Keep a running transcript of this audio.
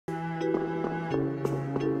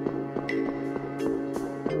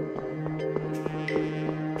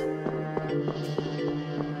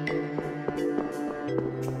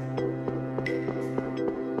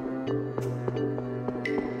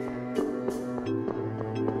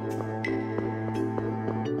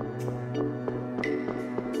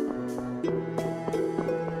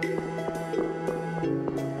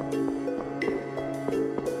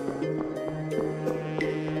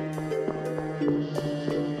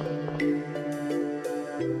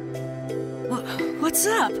What's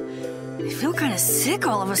up? I feel kind of sick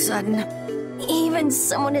all of a sudden. Even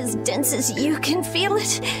someone as dense as you can feel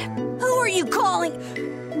it? Who are you calling?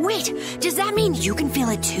 Wait, does that mean you can feel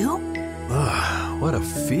it too? What a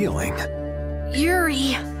feeling.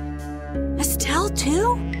 Yuri. Estelle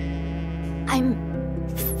too? I'm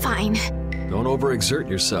fine. Don't overexert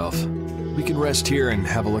yourself. We can rest here and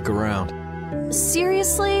have a look around.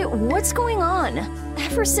 Seriously, what's going on?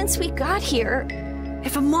 Ever since we got here...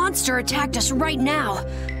 If a monster attacked us right now,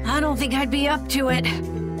 I don't think I'd be up to it.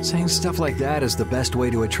 Saying stuff like that is the best way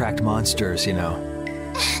to attract monsters, you know.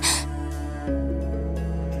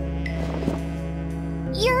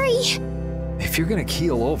 Yuri! If you're gonna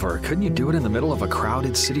keel over, couldn't you do it in the middle of a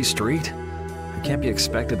crowded city street? I can't be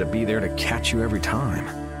expected to be there to catch you every time.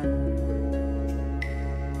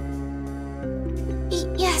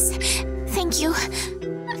 Yes, thank you.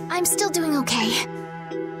 I'm still doing okay.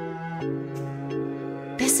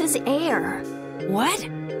 This is air. What?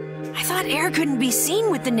 I thought air couldn't be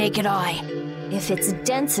seen with the naked eye. If it's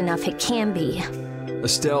dense enough, it can be.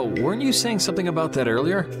 Estelle, weren't you saying something about that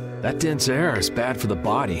earlier? That dense air is bad for the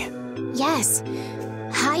body. Yes.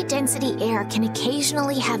 High-density air can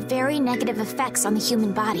occasionally have very negative effects on the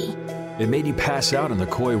human body. It made you pass out in the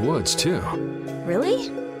Koi Woods, too. Really?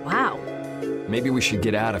 Wow. Maybe we should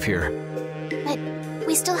get out of here. But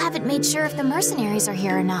we still haven't made sure if the mercenaries are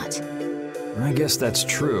here or not. I guess that's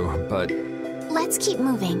true, but... Let's keep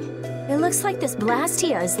moving. It looks like this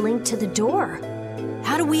Blastia is linked to the door.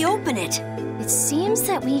 How do we open it? It seems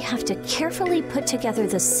that we have to carefully put together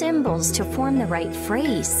the symbols to form the right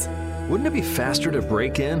phrase. Wouldn't it be faster to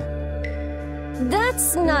break in?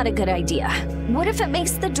 That's not a good idea. What if it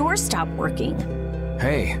makes the door stop working?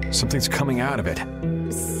 Hey, something's coming out of it.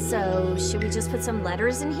 So, should we just put some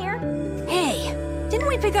letters in here? Hey, didn't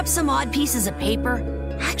we pick up some odd pieces of paper?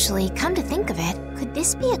 Actually, come to think of it, could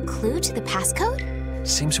this be a clue to the passcode?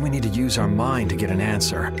 Seems we need to use our mind to get an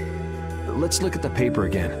answer. Let's look at the paper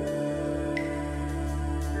again.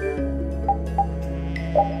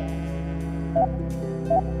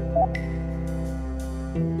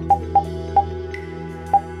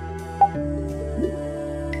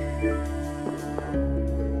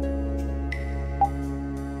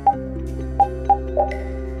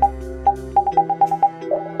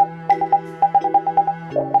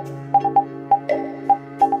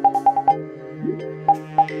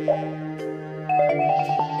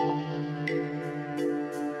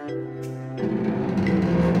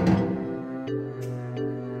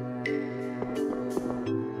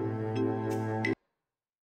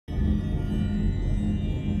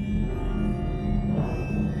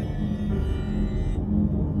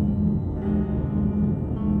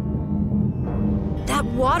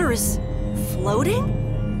 Water is floating?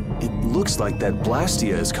 It looks like that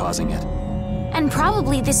Blastia is causing it. And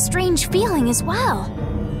probably this strange feeling as well.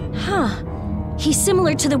 Huh. He's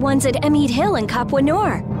similar to the ones at Emmead Hill in Capua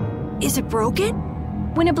Nor. Is it broken?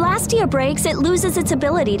 When a Blastia breaks, it loses its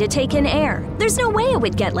ability to take in air. There's no way it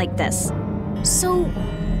would get like this. So,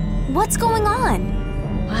 what's going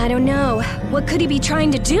on? I don't know. What could he be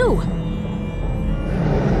trying to do?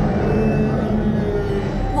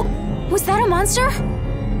 Was that a monster?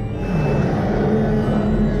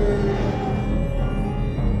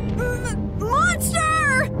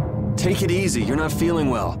 Take it easy, you're not feeling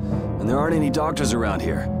well. And there aren't any doctors around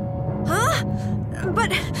here. Huh?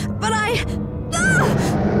 But I...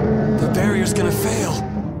 The barrier's gonna fail.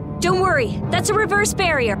 Don't worry, that's a reverse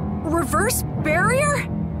barrier. Reverse barrier?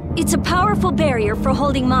 It's a powerful barrier for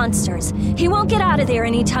holding monsters. He won't get out of there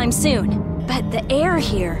anytime soon. But the air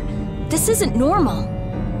here, this isn't normal.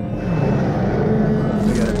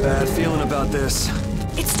 I got a bad feeling about this.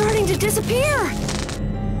 It's starting to disappear!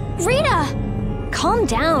 Rita! Calm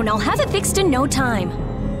down, I'll have it fixed in no time.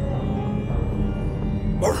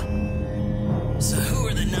 So who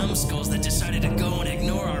are the numbskulls that decided to go and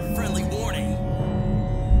ignore our friendly warning?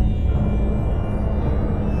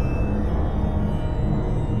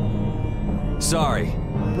 Sorry,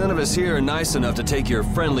 none of us here are nice enough to take your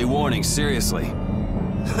friendly warning seriously.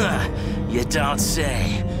 Huh, you don't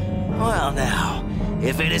say. Well now,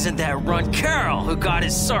 if it isn't that runt Carl who got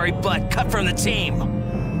his sorry butt cut from the team.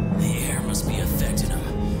 The air must be affecting him.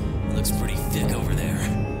 It looks pretty thick over there.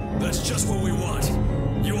 That's just what we want.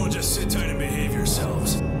 You all just sit tight and behave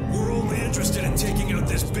yourselves. We're only interested in taking out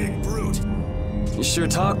this big brute. You sure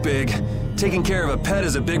talk big. Taking care of a pet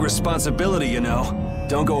is a big responsibility, you know.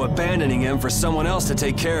 Don't go abandoning him for someone else to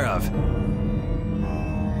take care of.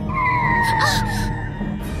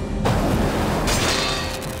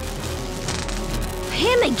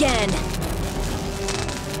 Him again!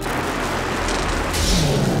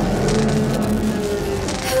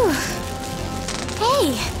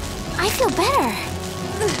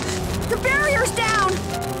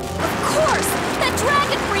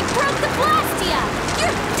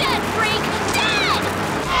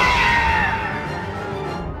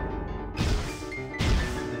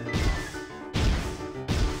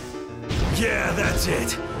 Yeah, that's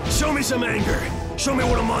it. Show me some anger. Show me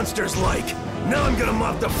what a monster's like. Now I'm gonna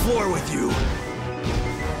mop the floor with you.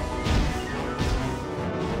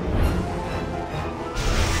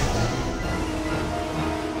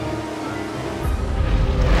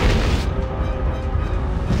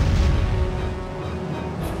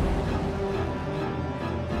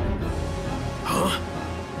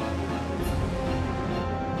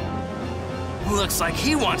 Looks like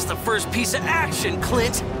he wants the first piece of action,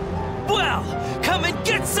 Clint. Well, come and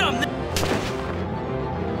get some!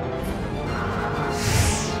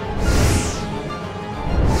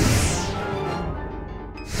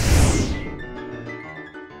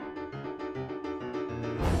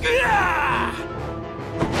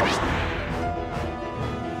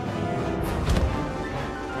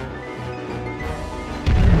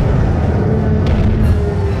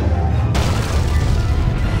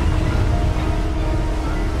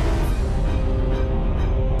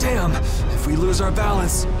 Our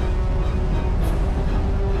balance.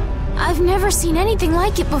 I've never seen anything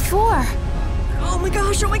like it before. Oh my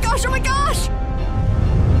gosh, oh my gosh, oh my gosh!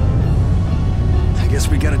 I guess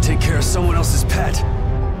we gotta take care of someone else's pet.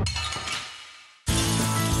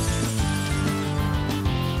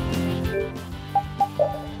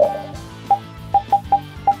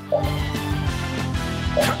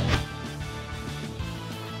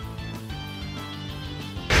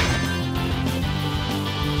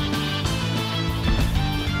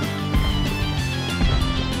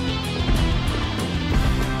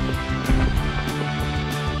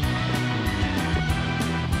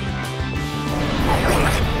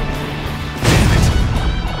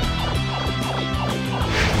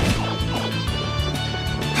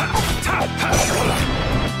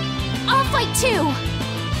 I'll fight too!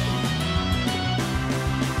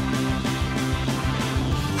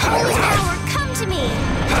 Holy power, come to me!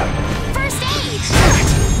 First aid!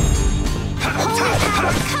 Holy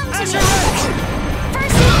power, come to me!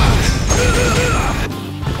 First aid!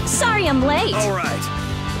 Sorry I'm late. All right.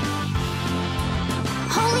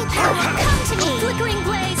 Holy power, come to me! Flickering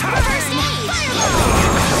blaze, first aid! Fireball!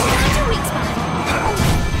 Find your weak spot!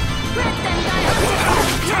 Grant them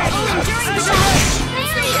dialectic your own enduring power!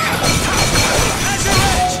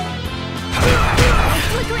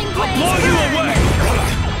 Flickering blaze, Blow you away!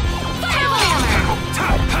 Fireball hammer!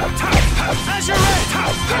 Azure Ray!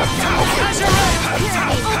 Azure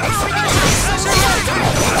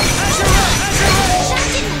Ray! That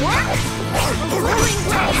didn't work! Flickering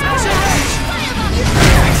blaze, Fireball!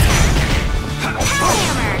 Power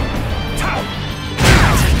hammer!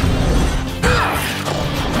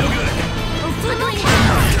 No good! Flickering blaze!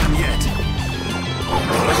 Come yet.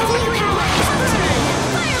 Flickering blaze!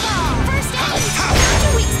 Fireball! First aid! Found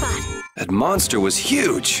your weak spot! That monster was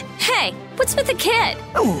huge. Hey, what's with the kid?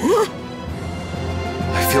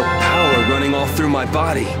 I feel power running all through my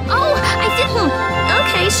body. Oh, I feel...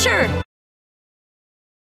 Okay, sure.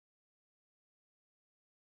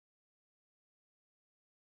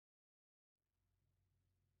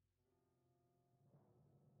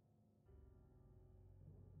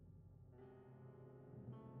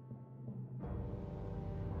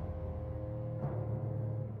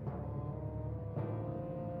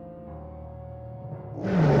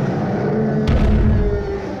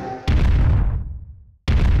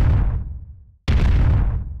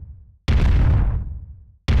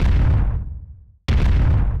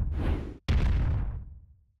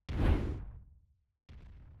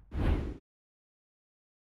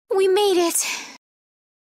 We made it.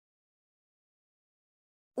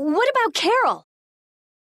 What about Carol?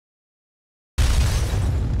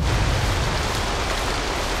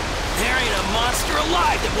 There ain't a monster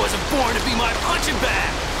alive that wasn't born to be my punching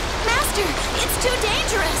bag! Master, it's too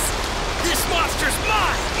dangerous. This monster's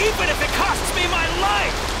mine, even if it costs me my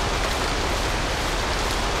life!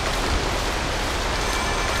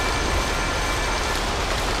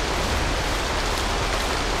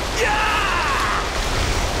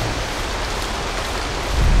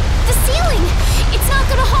 The ceiling! It's not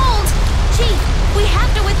gonna hold! Chief, we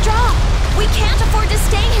have to withdraw! We can't afford to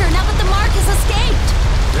stay here now that the mark has escaped!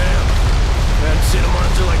 Damn. I haven't seen a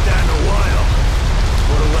monster like that in a while.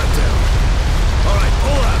 What a letdown. Alright,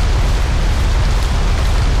 pull out!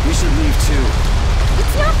 We should leave too.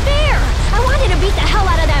 It's not fair! I wanted to beat the hell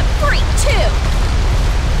out of that freak, too!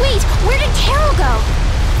 Wait, where did Carol go?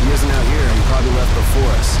 He isn't out here. He probably left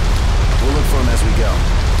before us. We'll look for him as we go.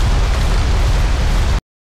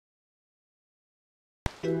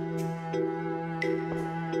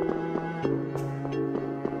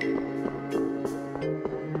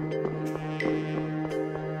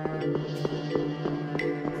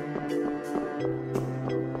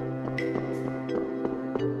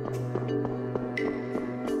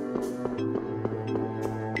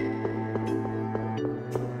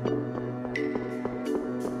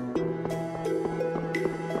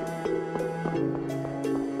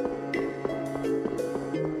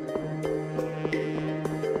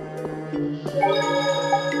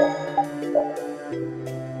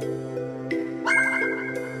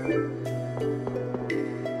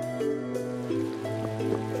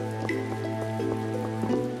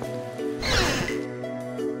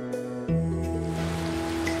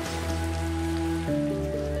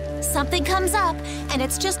 something comes up, and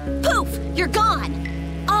it's just poof, you're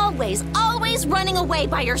gone. Always, always running away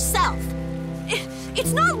by yourself.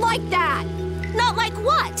 It's not like that! Not like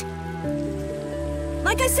what?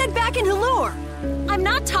 Like I said back in Halure. I'm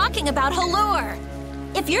not talking about Halure.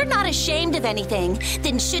 If you're not ashamed of anything,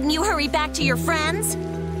 then shouldn't you hurry back to your friends?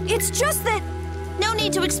 It's just that... No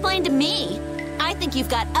need to explain to me. I think you've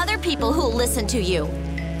got other people who'll listen to you.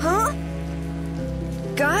 Huh?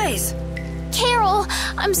 Guys. Carol,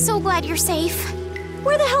 I'm so glad you're safe.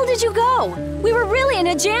 Where the hell did you go? We were really in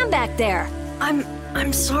a jam back there.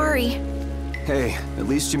 I'm sorry. Hey, at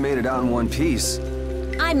least you made it out in one piece.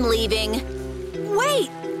 I'm leaving. Wait!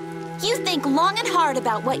 You think long and hard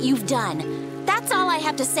about what you've done. That's all I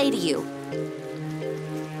have to say to you.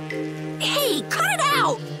 Hey, cut it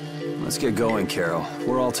out! Let's get going, Carol.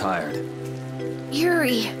 We're all tired.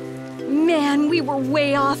 Yuri. Man, we were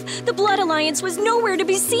way off. The Blood Alliance was nowhere to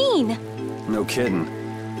be seen. No kidding.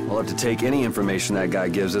 We'll have to take any information that guy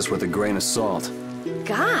gives us with a grain of salt.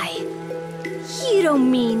 Guy? You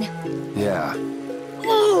don't mean... Yeah.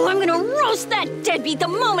 Oh, I'm gonna roast that deadbeat the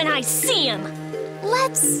moment I see him!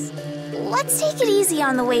 Let's take it easy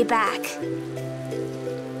on the way back.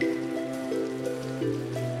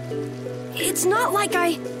 It's not like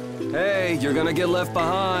I... Hey, you're gonna get left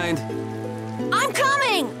behind. I'm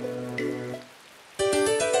coming!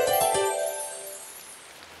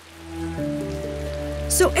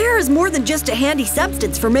 So air is more than just a handy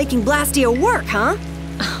substance for making Blastia work, huh?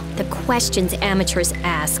 The questions amateurs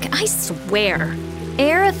ask, I swear.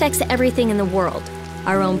 Air affects everything in the world.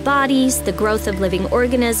 Our own bodies, the growth of living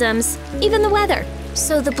organisms, even the weather.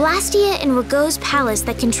 So the Blastia in Rago's palace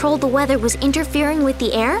that controlled the weather was interfering with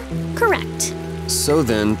the air? Correct. So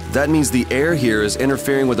then, that means the air here is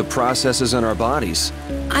interfering with the processes in our bodies.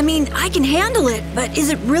 I mean, I can handle it, but is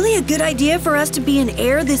it really a good idea for us to be in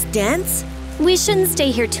air this dense? We shouldn't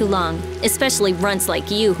stay here too long, especially runts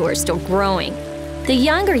like you who are still growing. The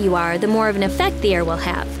younger you are, the more of an effect the air will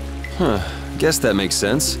have. Huh, guess that makes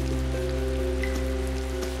sense.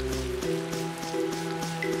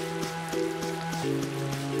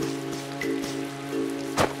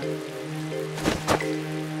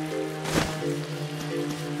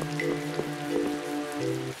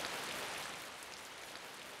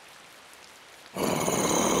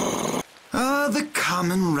 The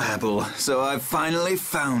common rabble. So I've finally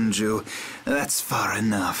found you. That's far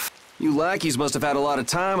enough. You lackeys must have had a lot of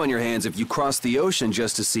time on your hands if you crossed the ocean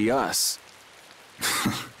just to see us.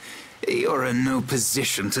 You're in no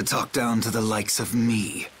position to talk down to the likes of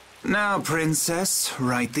me. Now, princess,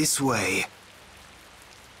 right this way.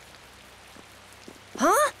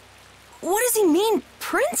 Huh? What does he mean,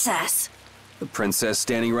 princess? The princess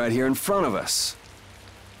standing right here in front of us.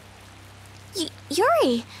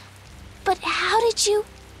 Yuri, but how did you...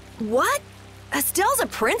 What? Estelle's a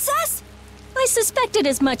princess? I suspected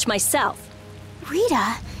as much myself.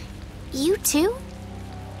 Rita, you too?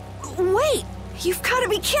 Wait, you've got to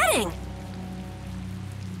be kidding!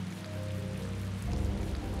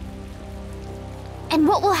 And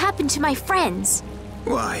what will happen to my friends?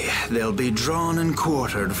 Why, they'll be drawn and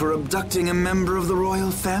quartered for abducting a member of the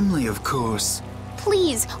royal family, of course.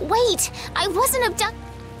 Please, wait! I wasn't abducted.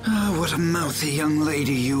 Ah, what a mouthy young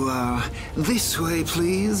lady you are. This way,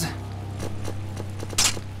 please.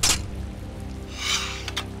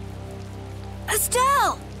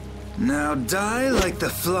 Estelle! Now die like the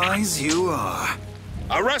flies you are.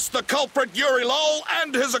 Arrest the culprit Yuri Lowell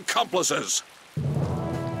and his accomplices.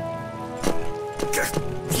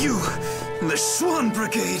 You, the Swan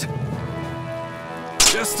Brigade.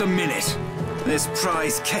 Just a minute. This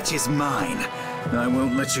prize catch is mine. I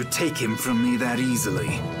won't let you take him from me that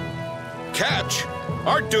easily. Catch?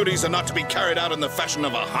 Our duties are not to be carried out in the fashion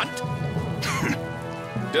of a hunt.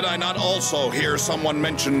 Did I not also hear someone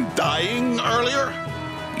mention dying earlier?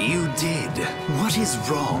 You did. What is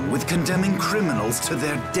wrong with condemning criminals to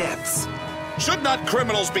their deaths? Should not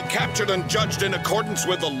criminals be captured and judged in accordance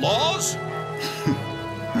with the laws?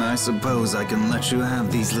 I suppose I can let you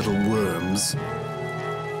have these little worms.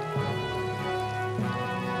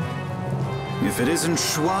 If it isn't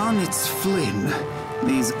Schwan, it's Flynn.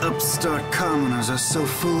 These upstart commoners are so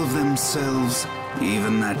full of themselves.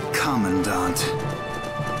 Even that commandant.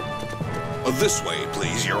 This way,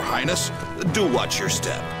 please, Your Highness. Do watch your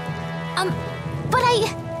step. But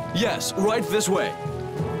I... Yes, right this way.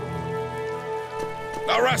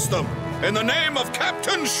 Arrest them, in the name of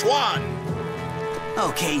Captain Schwan!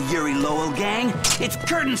 Okay, Yuri Lowell gang, it's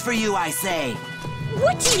curtains for you, I say.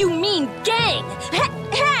 What do you mean, gang?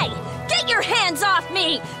 Hey! Get your hands off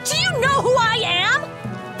me! Do you know who I am?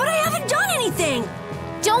 But I haven't done anything!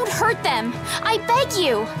 Don't hurt them! I beg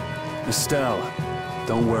you! Estelle,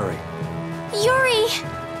 don't worry. Yuri!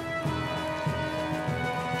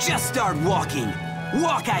 Just start walking.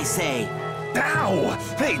 Walk, I say. Ow!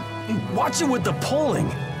 Hey, watch it with the pulling.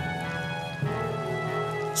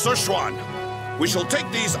 Sir Schwan, we shall take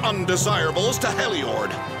these undesirables to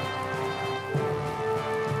Heliord.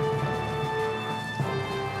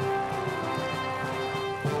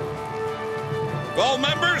 All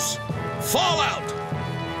members, fall out!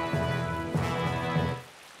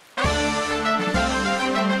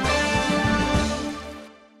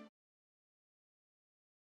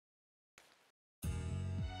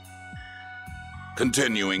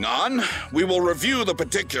 Continuing on, we will review the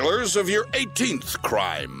particulars of your 18th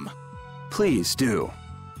crime. Please do.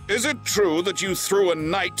 Is it true that you threw a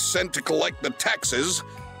knight sent to collect the taxes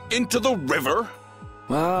into the river?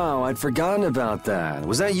 Wow, I'd forgotten about that.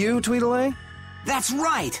 Was that you, Tweedledee? That's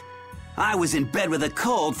right. I was in bed with a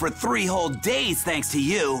cold for 3 whole days thanks to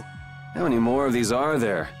you. How many more of these are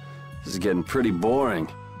there? This is getting pretty boring.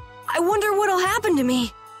 I wonder what'll happen to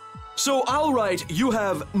me. So I'll write, you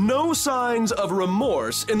have no signs of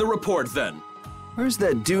remorse in the report then. Where's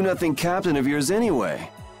that do-nothing captain of yours anyway?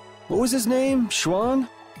 What was his name? Schwan?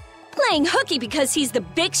 Playing hooky because he's the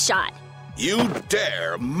big shot. You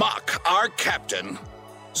dare mock our captain?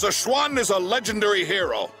 Sir Schwan is a legendary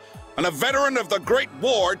hero and a veteran of the Great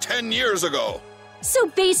War 10 years ago. So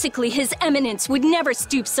basically his eminence would never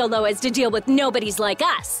stoop so low as to deal with nobodies like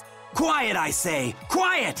us. Quiet, I say!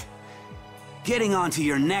 Quiet! Getting on to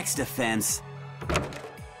your next offense.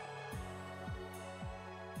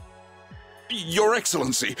 Your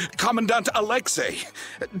Excellency, Commandant Alexei,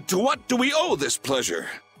 to what do we owe this pleasure?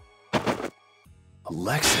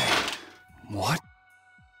 Alexei? What?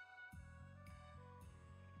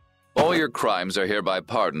 All your crimes are hereby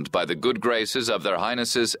pardoned by the good graces of their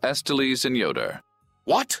Highnesses Esteles and Yoder.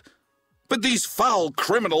 What? But these foul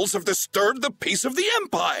criminals have disturbed the peace of the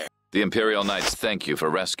Empire! The Imperial Knights thank you for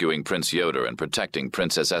rescuing Prince Yoder and protecting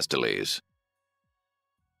Princess Esteles.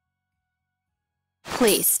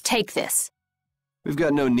 Please, take this. We've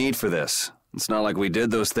got no need for this. It's not like we did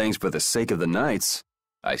those things for the sake of the knights.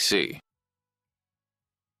 I see.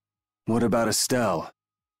 What about Estelle?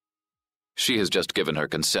 She has just given her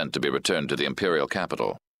consent to be returned to the Imperial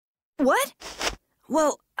capital. What?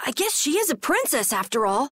 Well, I guess she is a princess after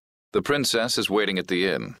all. The princess is waiting at the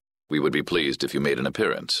inn. We would be pleased if you made an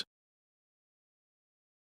appearance.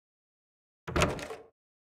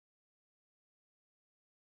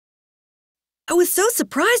 I was so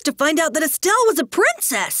surprised to find out that Estelle was a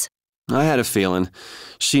princess. I had a feeling.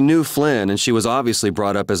 She knew Flynn, and she was obviously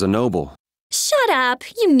brought up as a noble. Shut up,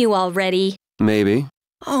 you knew already. Maybe.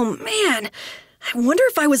 Oh man, I wonder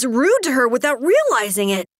if I was rude to her without realizing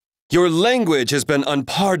it. Your language has been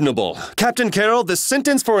unpardonable. Captain Carroll, the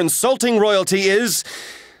sentence for insulting royalty is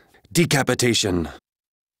decapitation.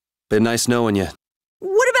 Been nice knowing you.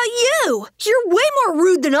 What about you? You're way more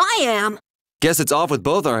rude than I am. Guess it's off with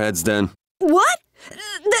both our heads then. What?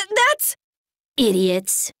 That's...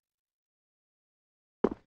 Idiots.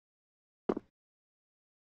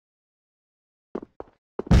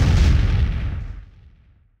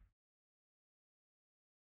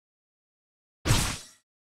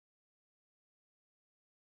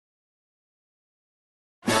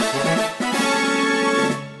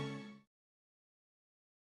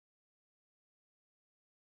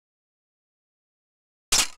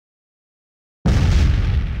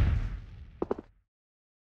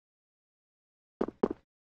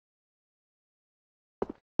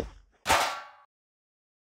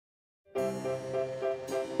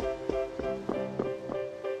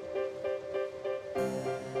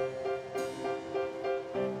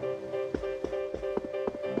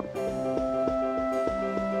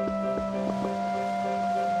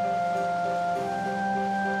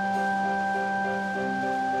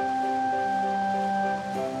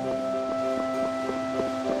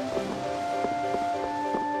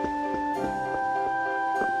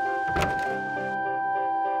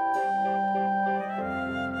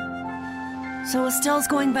 So Estelle's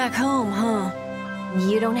going back home, huh?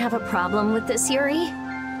 You don't have a problem with this, Yuri?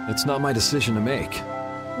 It's not my decision to make.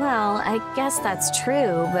 Well, I guess that's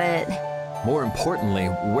true, but... More importantly,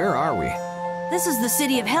 where are we? This is the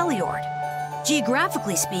city of Heliord.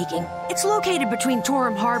 Geographically speaking, it's located between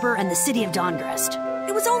Torum Harbor and the city of Dongrest.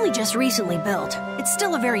 It was only just recently built. It's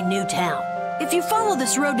still a very new town. If you follow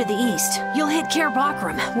this road to the east, you'll hit Cair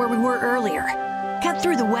Bakram, where we were earlier. Cut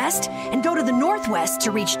through the west and go to the northwest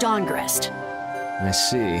to reach Dongrest. I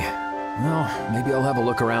see. Well, maybe I'll have a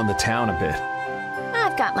look around the town a bit.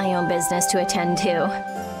 I've got my own business to attend to.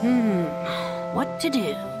 What to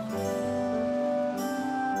do?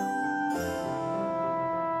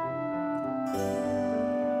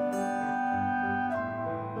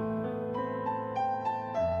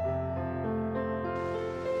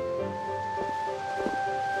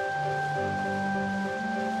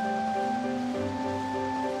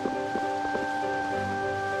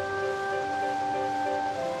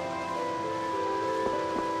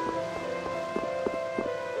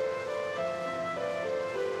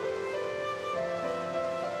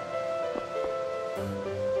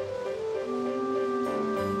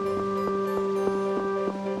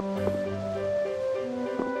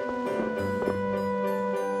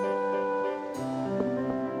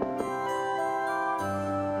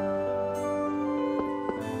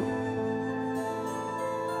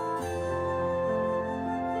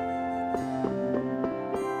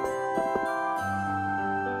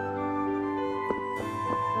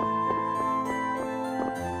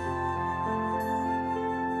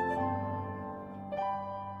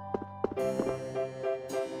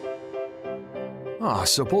 Oh,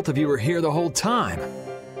 so both of you were here the whole time.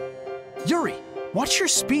 Yuri, watch your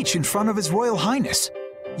speech in front of His Royal Highness.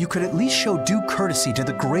 You could at least show due courtesy to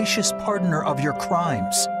the gracious pardoner of your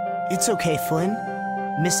crimes. It's okay, Flynn.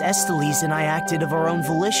 Miss Estelise and I acted of our own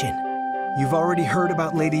volition. You've already heard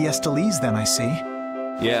about Lady Estelise then, I see.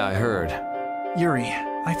 Yeah, I heard. Yuri,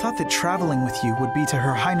 I thought that traveling with you would be to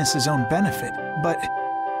Her Highness's own benefit, but...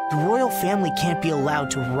 The royal family can't be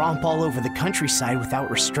allowed to romp all over the countryside without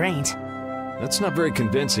restraint. That's not very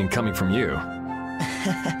convincing coming from you.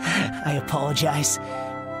 I apologize.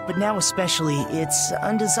 But now especially, it's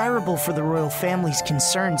undesirable for the royal family's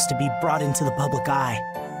concerns to be brought into the public eye.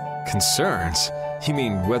 Concerns? You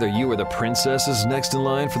mean whether you or the princess is next in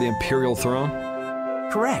line for the imperial throne?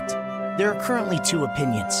 Correct. There are currently two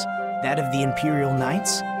opinions. That of the Imperial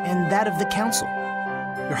Knights, and that of the Council.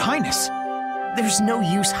 Your Highness! There's no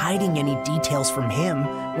use hiding any details from him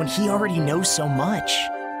when he already knows so much.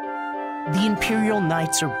 The Imperial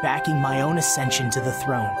Knights are backing my own ascension to the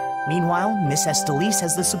throne. Meanwhile, Miss Estelise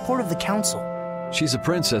has the support of the Council. She's a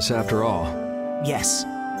princess after all. Yes.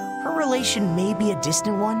 Her relation may be a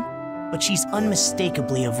distant one, but she's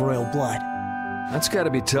unmistakably of royal blood. That's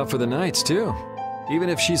gotta be tough for the Knights, too. Even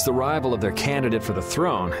if she's the rival of their candidate for the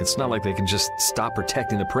throne, it's not like they can just stop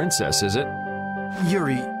protecting the princess, is it?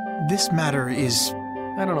 Yuri, this matter is...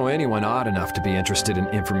 I don't know anyone odd enough to be interested in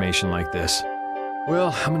information like this.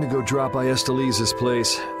 Well, I'm gonna go drop by Estelise's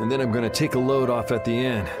place, and then I'm gonna take a load off at the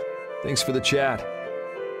inn. Thanks for the chat.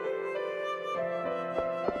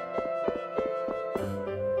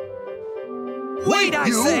 Wait,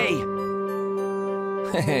 I say!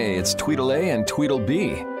 Hey, it's Tweedle A and Tweedle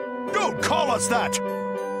B. Don't call us that!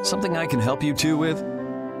 Something I can help you two with?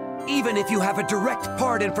 Even if you have a direct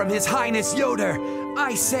pardon from His Highness Yoder,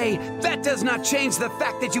 I say that does not change the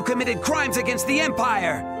fact that you committed crimes against the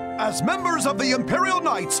Empire! As members of the Imperial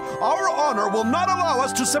Knights, our honor will not allow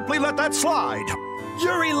us to simply let that slide.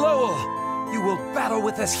 Yuri Lowell, you will battle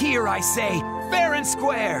with us here, I say, fair and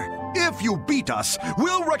square! If you beat us,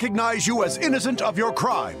 we'll recognize you as innocent of your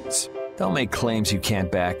crimes. Don't make claims you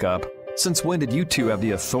can't back up. Since when did you two have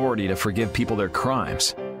the authority to forgive people their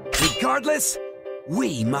crimes? Regardless,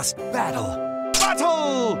 we must battle.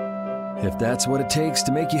 Battle! If that's what it takes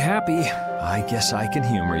to make you happy, I guess I can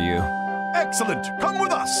humor you. Excellent! Come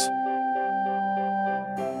with us!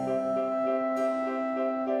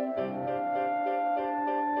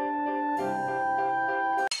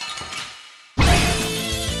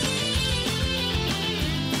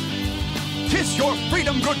 Kiss your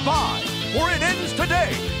freedom goodbye, for it ends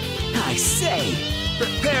today! I say,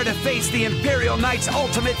 prepare to face the Imperial Knight's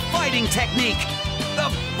ultimate fighting technique, the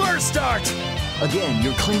Burst Art! Again,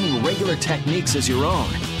 you're claiming regular techniques as your own.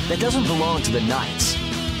 That doesn't belong to the Knights.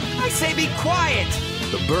 I say be quiet!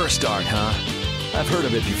 The Burst Art, huh? I've heard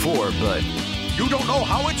of it before, but... You don't know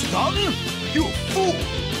how it's done? You fool!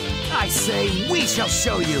 I say we shall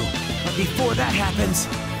show you. But before that happens,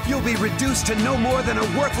 you'll be reduced to no more than a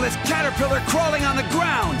worthless caterpillar crawling on the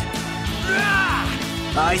ground!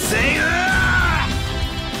 I say...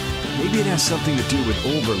 Maybe it has something to do with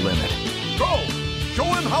Overlimit. Go! Show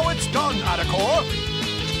him how it's done, Adacor!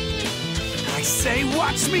 I say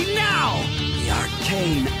watch me now! The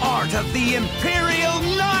arcane art of the Imperial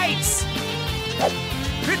Knights!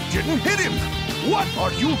 It didn't hit him! What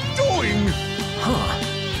are you doing? Huh.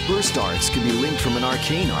 Burst arts can be linked from an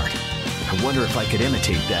arcane art. I wonder if I could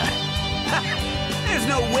imitate that. There's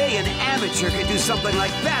no way an amateur could do something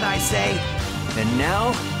like that, I say. And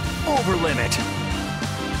now, Overlimit.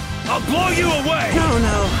 I'll blow you away!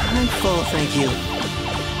 No, I'm full, thank you.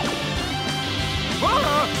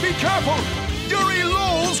 Ah! Be careful! Yuri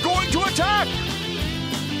Lowell's going to attack!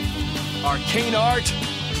 Arcane art.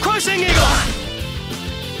 Crushing Eagle!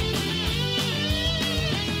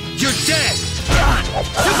 You're dead!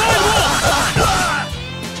 Divine Wolf!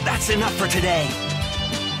 That's enough for today.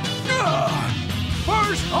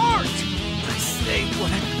 First art! I say,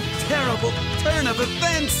 what a terrible turn of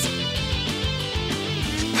events!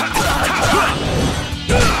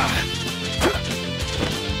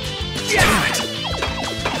 Damn it!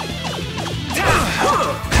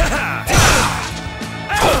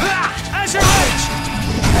 Azure Rage!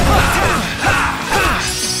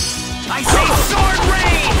 I say Sword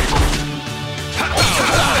Rain!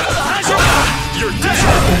 Azure! You're dead!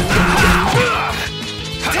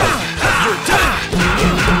 You're dead!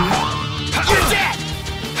 You're dead!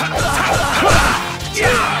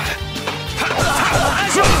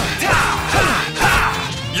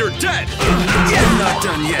 You're dead! You're not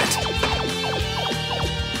done yet.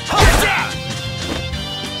 You're dead!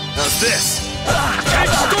 How's this? Catch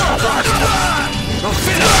Stormfront! I'll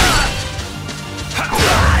finish!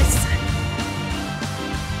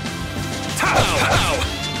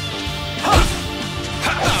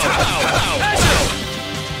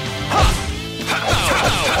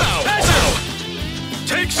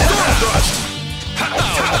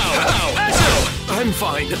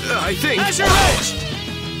 fine, I think. As your wish!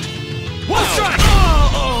 One strike!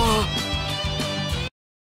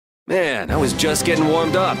 Man, I was just getting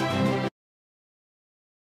warmed up.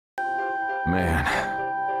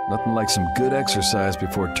 Man, nothing like some good exercise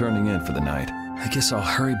before turning in for the night. I guess I'll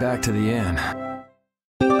hurry back to the inn.